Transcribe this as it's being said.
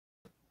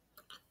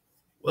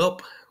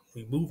Well,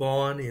 we move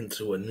on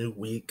into a new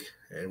week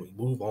and we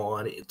move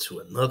on into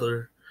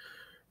another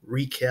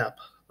recap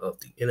of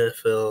the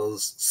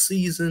NFL's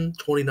season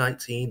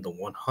 2019, the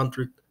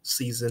 100th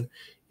season.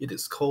 It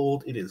is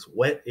cold, it is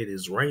wet, it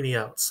is rainy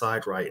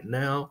outside right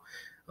now.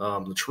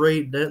 The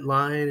trade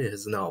deadline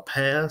has now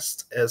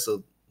passed as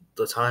of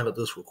the time of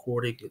this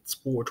recording. It's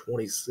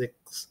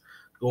 4:26,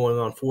 going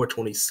on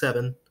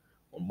 4:27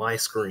 on my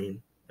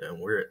screen, and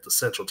we're at the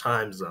Central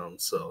Time Zone,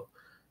 so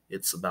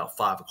it's about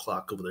 5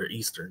 o'clock over there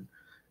Eastern.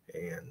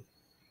 And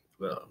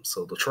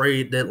so the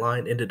trade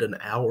deadline ended an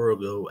hour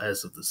ago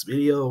as of this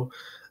video.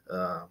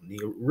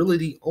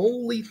 The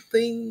only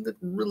thing that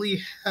really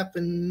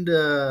happened,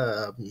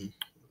 the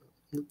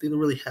thing that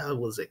really happened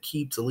was that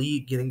Keith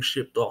Talib getting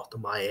shipped off to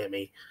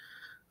Miami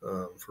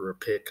for a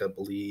pick, I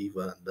believe,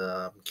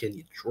 and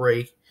Kenyon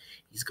Drake,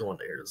 he's going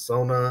to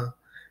Arizona.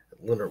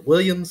 Leonard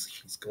Williams,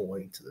 he's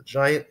going to the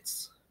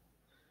Giants.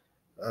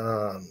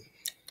 Um,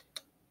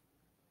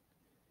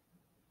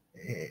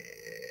 and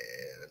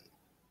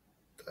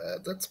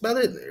that's about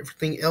it.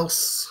 Everything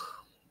else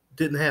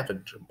didn't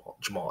happen.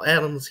 Jamal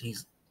Adams,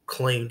 he's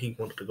claimed he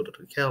wanted to go to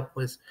the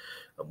Cowboys.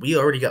 We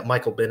already got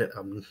Michael Bennett.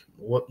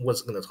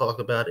 Wasn't going to talk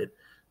about it,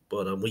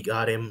 but we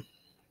got him.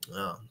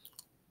 Um,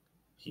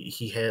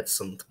 he had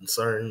some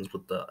concerns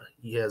with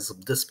he has some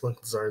discipline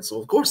concerns, so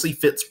of course he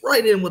fits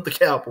right in with the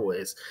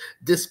Cowboys.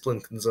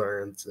 Discipline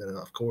concerns, and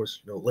of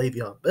course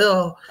Le'Veon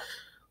Bell,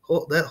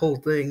 that whole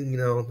thing,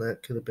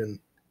 that could have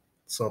been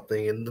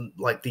something. And then,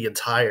 like the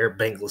entire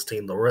Bengals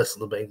team, the rest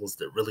of the Bengals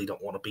that really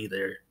don't want to be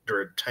there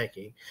during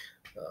tanking.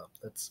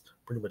 That's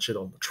pretty much it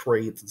on the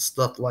trades and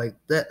stuff like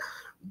that.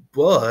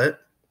 But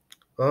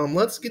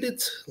let's get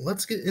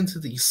into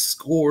these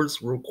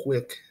scores real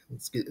quick.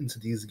 Let's get into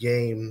these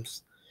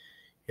games.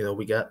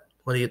 We got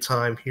plenty of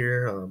time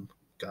here.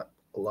 Got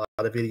a lot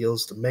of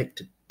videos to make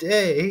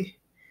today.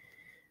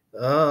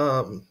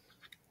 I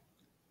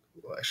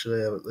should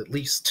have at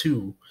least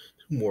two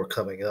more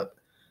coming up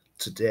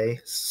today.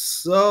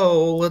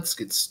 So let's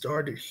get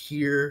started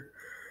here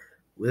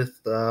with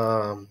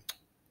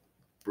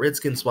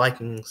Redskins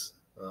Vikings.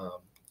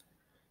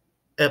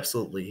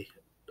 Absolutely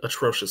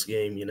atrocious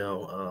game,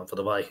 for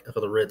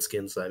the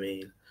Redskins. I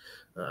mean,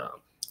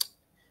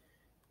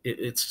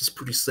 it's just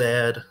pretty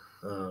sad.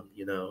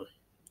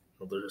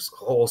 There's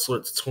all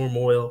sorts of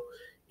turmoil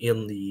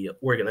in the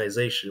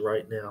organization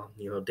right now.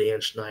 Dan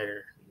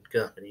Schneider and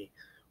company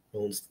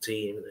owns the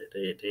team.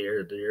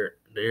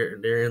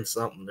 They're in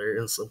something. They're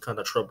in some kind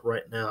of trouble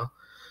right now.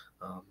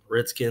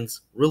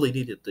 Redskins really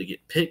needed to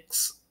get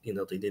picks. They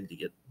needed to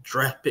get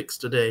draft picks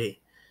today,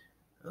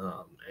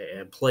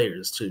 and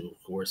players too,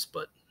 of course.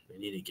 But they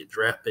needed to get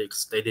draft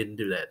picks. They didn't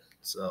do that.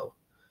 So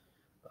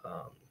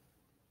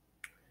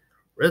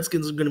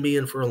Redskins are going to be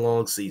in for a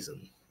long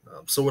season.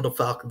 So are the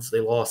Falcons.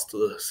 They lost to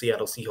the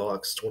Seattle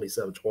Seahawks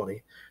 27-20.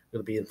 Going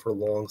to be in for a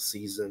long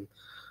season.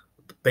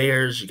 The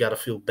Bears, you got to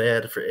feel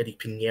bad for Eddie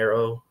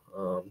Pinheiro.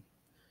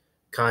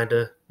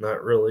 Kinda,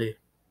 not really.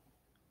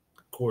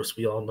 Of course,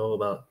 we all know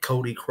about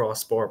Cody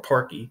Crossbar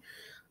Parkey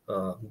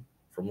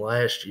from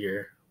last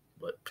year,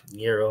 but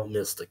Pinheiro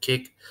missed a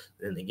kick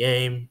in the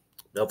game.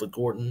 Melvin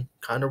Gordon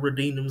kind of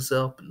redeemed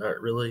himself, but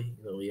not really.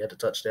 He had a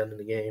touchdown in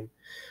the game.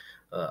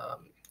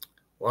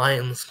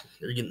 Lions,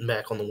 they're getting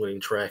back on the winning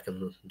track,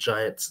 and the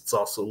Giants, it's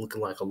also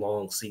looking like a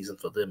long season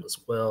for them as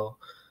well.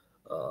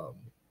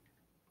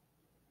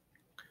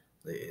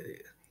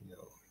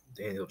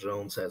 Daniel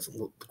Jones hasn't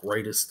looked the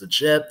greatest. The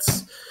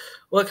Jets,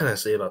 what can I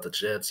say about the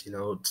Jets?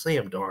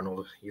 Sam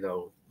Darnold,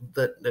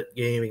 that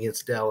game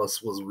against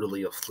Dallas was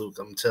really a fluke.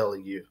 I'm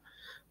telling you,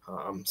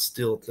 I'm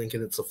still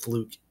thinking it's a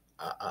fluke.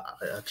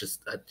 I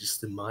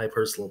just, in my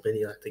personal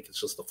opinion, I think it's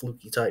just a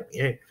fluky type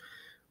game.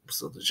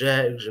 So the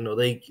Jags,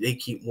 they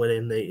keep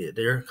winning.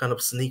 They're kind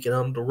of sneaking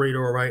under the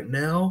radar right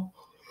now.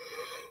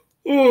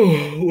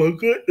 Oh my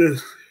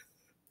goodness.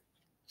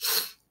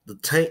 The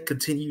tank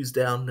continues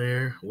down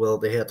there. Well,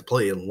 they had to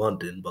play in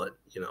London, but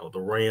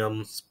the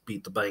Rams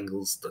beat the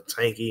Bengals. The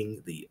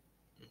tanking, the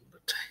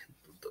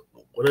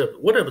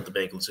whatever the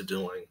Bengals are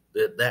doing,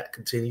 that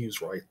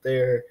continues right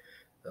there.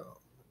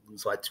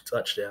 Lose by 2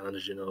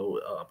 touchdowns.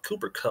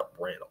 Cooper Kupp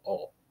ran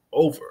all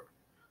over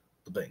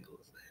the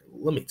Bengals.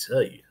 Let me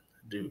tell you,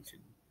 dude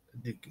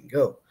can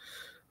go.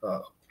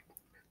 I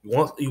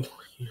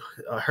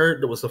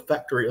heard there was a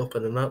factory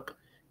opening up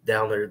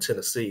down there in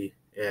Tennessee,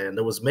 and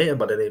there was a man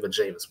by the name of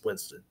Jameis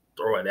Winston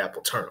throwing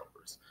apple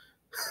turnovers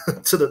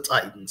to the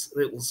Titans.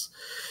 It was,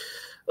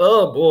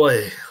 oh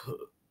boy.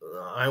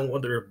 I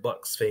wonder if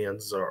Bucks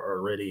fans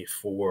are ready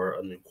for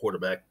a new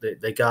quarterback.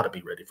 They got to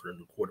be ready for a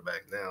new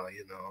quarterback now.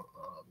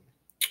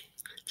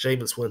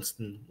 Jameis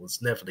Winston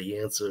was never the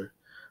answer.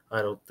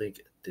 I don't think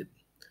it did.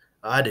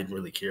 I didn't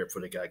really care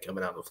for the guy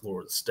coming out of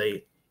Florida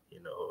State. He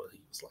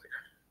was like,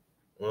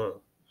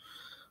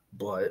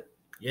 but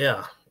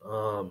yeah,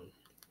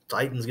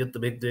 Titans get the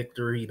big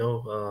victory.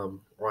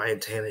 Ryan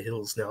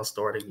Tannehill is now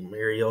starting.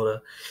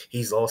 Mariota,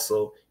 he's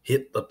also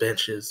hit the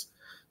benches.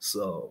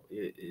 So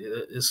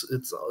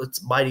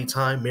it's mighty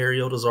time.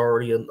 Mariota's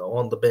already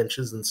on the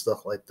benches and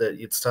stuff like that.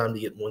 It's time to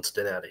get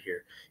Winston out of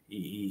here.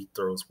 He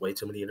throws way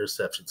too many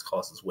interceptions,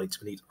 causes way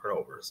too many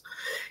turnovers.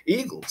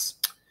 Eagles.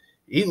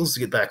 Eagles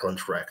get back on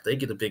track. They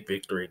get a big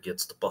victory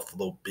against the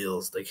Buffalo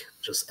Bills. They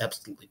just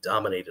absolutely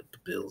dominated the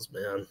Bills,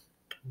 man.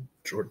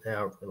 Jordan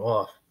Howard went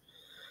off.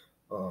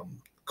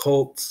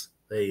 Colts,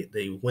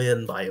 they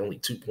win by only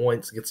 2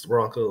 points against the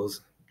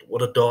Broncos.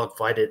 What a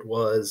dogfight it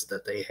was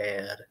that they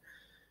had.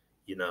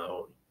 You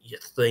know, you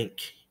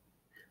think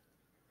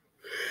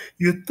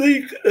the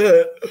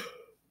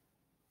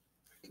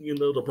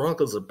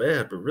Broncos are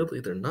bad, but really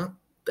they're not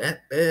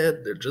that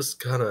bad. They just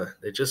kind of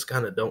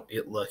don't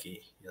get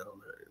lucky. They're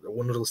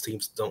one of those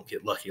teams that don't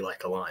get lucky like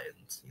the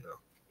Lions.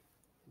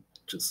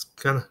 Just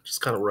kind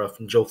of rough.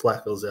 And Joe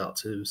Flacco's out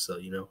too, so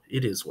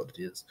it is what it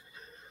is.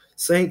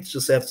 Saints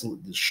just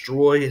absolutely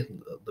destroy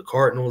the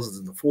Cardinals,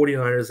 and the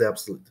 49ers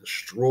absolutely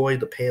destroy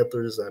the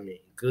Panthers. I mean,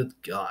 good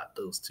God,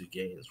 those two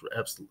games were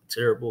absolutely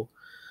terrible,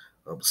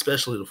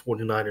 especially the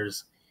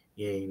 49ers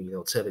game.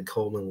 Tevin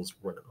Coleman was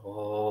running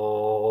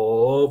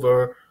all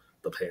over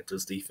the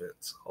Panthers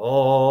defense,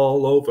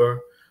 all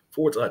over.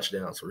 4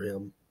 touchdowns for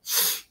him.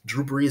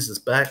 Drew Brees is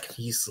back.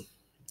 He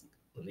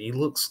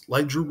looks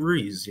like Drew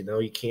Brees.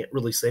 You can't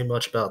really say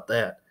much about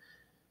that.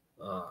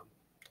 Um,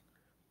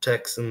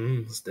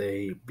 Texans,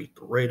 they beat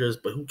the Raiders,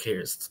 but who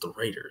cares? It's the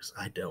Raiders.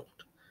 I don't.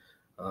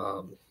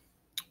 Um,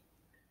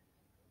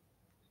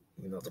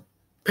 the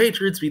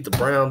Patriots beat the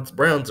Browns.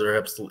 Browns are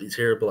absolutely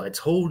terrible. I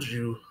told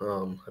you.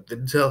 I've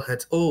been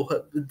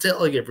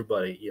telling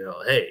everybody.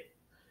 Hey,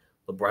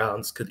 the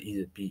Browns could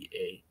either be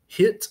a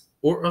hit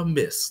or a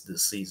miss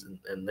this season,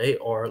 and they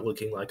are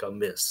looking like a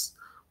miss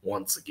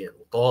once again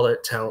with all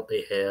that talent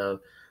they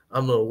have. I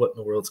don't know what in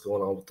the world's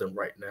going on with them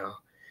right now.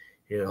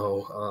 You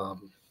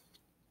know,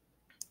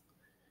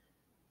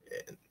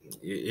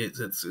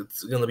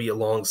 it's going to be a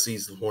long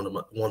season for them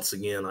once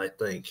again. I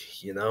think.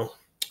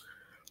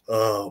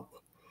 Um,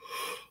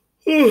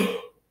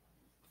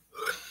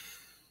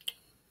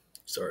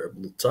 sorry, I'm a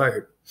little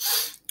tired.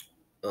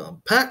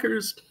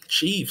 Packers,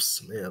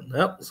 Chiefs, man,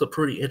 that was a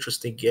pretty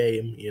interesting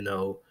game.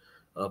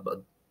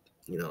 But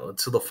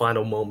until the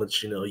final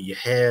moments, you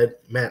had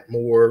Matt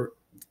Moore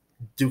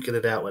duking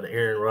it out with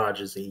Aaron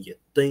Rodgers, and you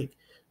think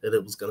that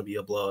it was going to be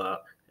a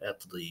blowout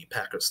after the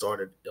Packers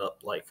started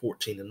up like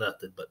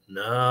 14-0, but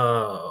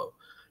no.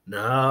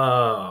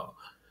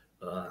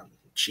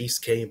 Chiefs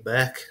came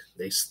back.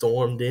 They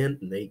stormed in,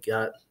 and they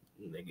got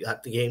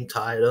the game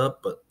tied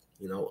up. But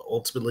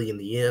ultimately in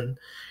the end,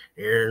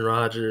 Aaron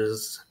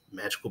Rodgers,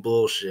 magical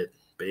bullshit,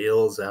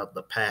 bails out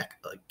the pack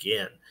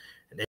again.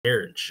 And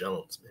Aaron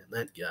Jones, man,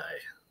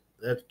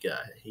 that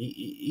guy,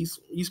 he's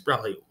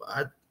probably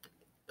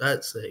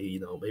I'd say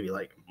maybe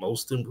like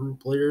most improved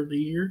player of the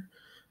year.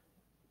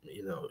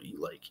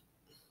 Like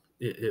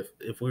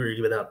if we were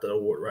giving out the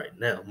award right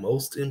now,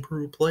 most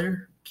improved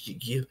player,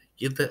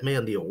 give that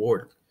man the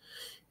award.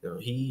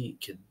 He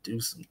can do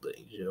some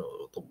things.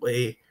 The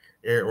way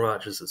Aaron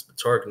Rodgers has been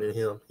targeting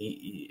him,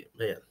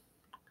 man,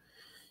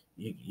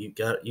 you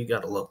got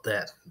to love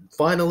that.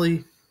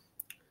 Finally,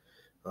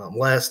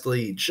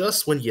 lastly,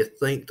 just when you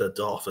think the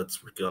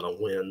Dolphins were gonna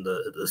win,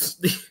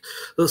 the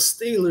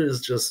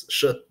Steelers just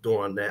shut the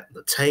door on that.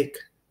 The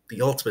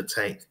ultimate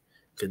tank,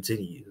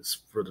 continues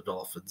for the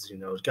Dolphins.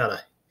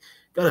 Gotta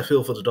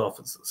feel for the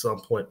Dolphins at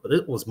some point, but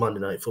it was Monday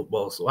Night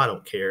Football, so I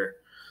don't care.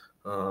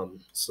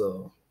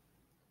 So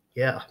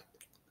yeah,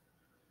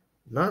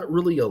 not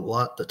really a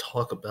lot to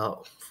talk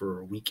about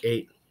for Week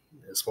 8,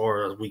 as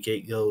far as Week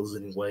 8 goes.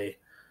 Anyway,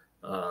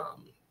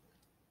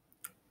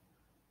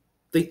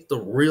 think the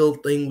real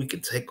thing we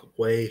can take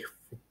away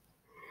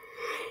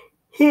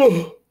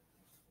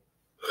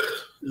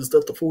is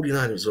that the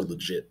 49ers are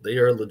legit. They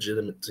are a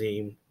legitimate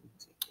team,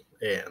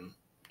 and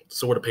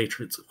so are the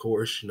Patriots, of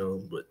course.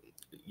 But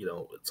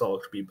it's all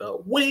to be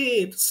about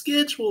win the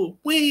schedule,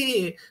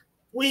 win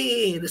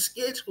the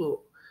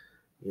schedule.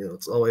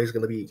 It's always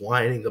going to be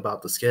whining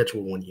about the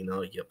schedule when you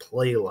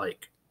play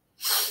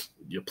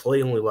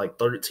only like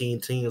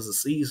 13 teams a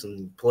season.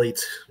 You play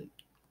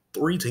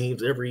 3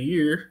 teams every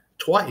year,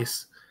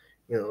 twice.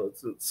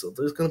 So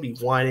there's going to be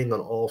whining on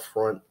all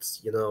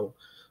fronts.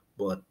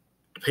 But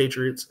the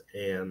Patriots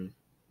and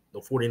the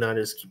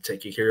 49ers keep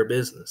taking care of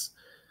business.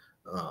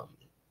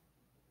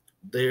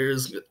 And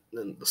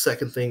the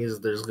second thing is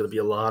there's going to be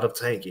a lot of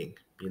tanking.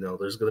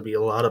 There's going to be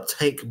a lot of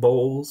tank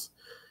bowls,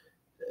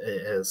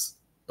 as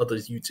other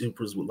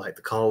YouTubers would like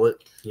to call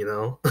it.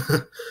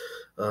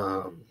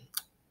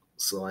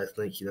 So I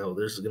think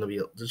there's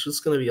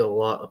just going to be a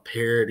lot of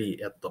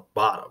parity at the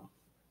bottom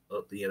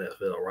of the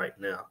NFL right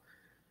now.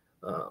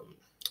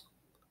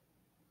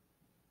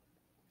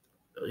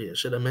 Yeah,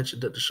 should I mention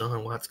that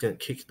Deshaun Watson got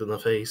kicked in the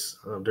face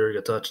during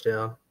a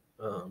touchdown?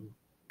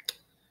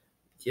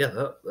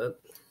 Yeah, that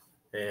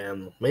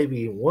and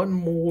maybe one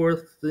more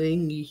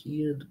thing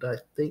here that I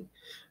think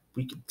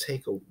we can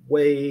take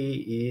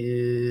away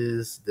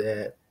is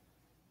that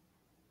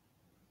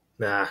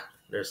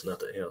There's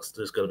nothing else.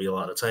 There's going to be a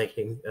lot of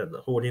tanking, and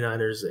the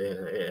 49ers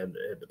and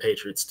the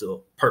Patriots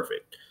still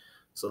perfect.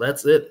 So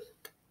that's it.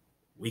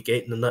 Week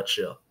 8 in a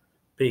nutshell.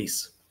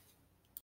 Peace.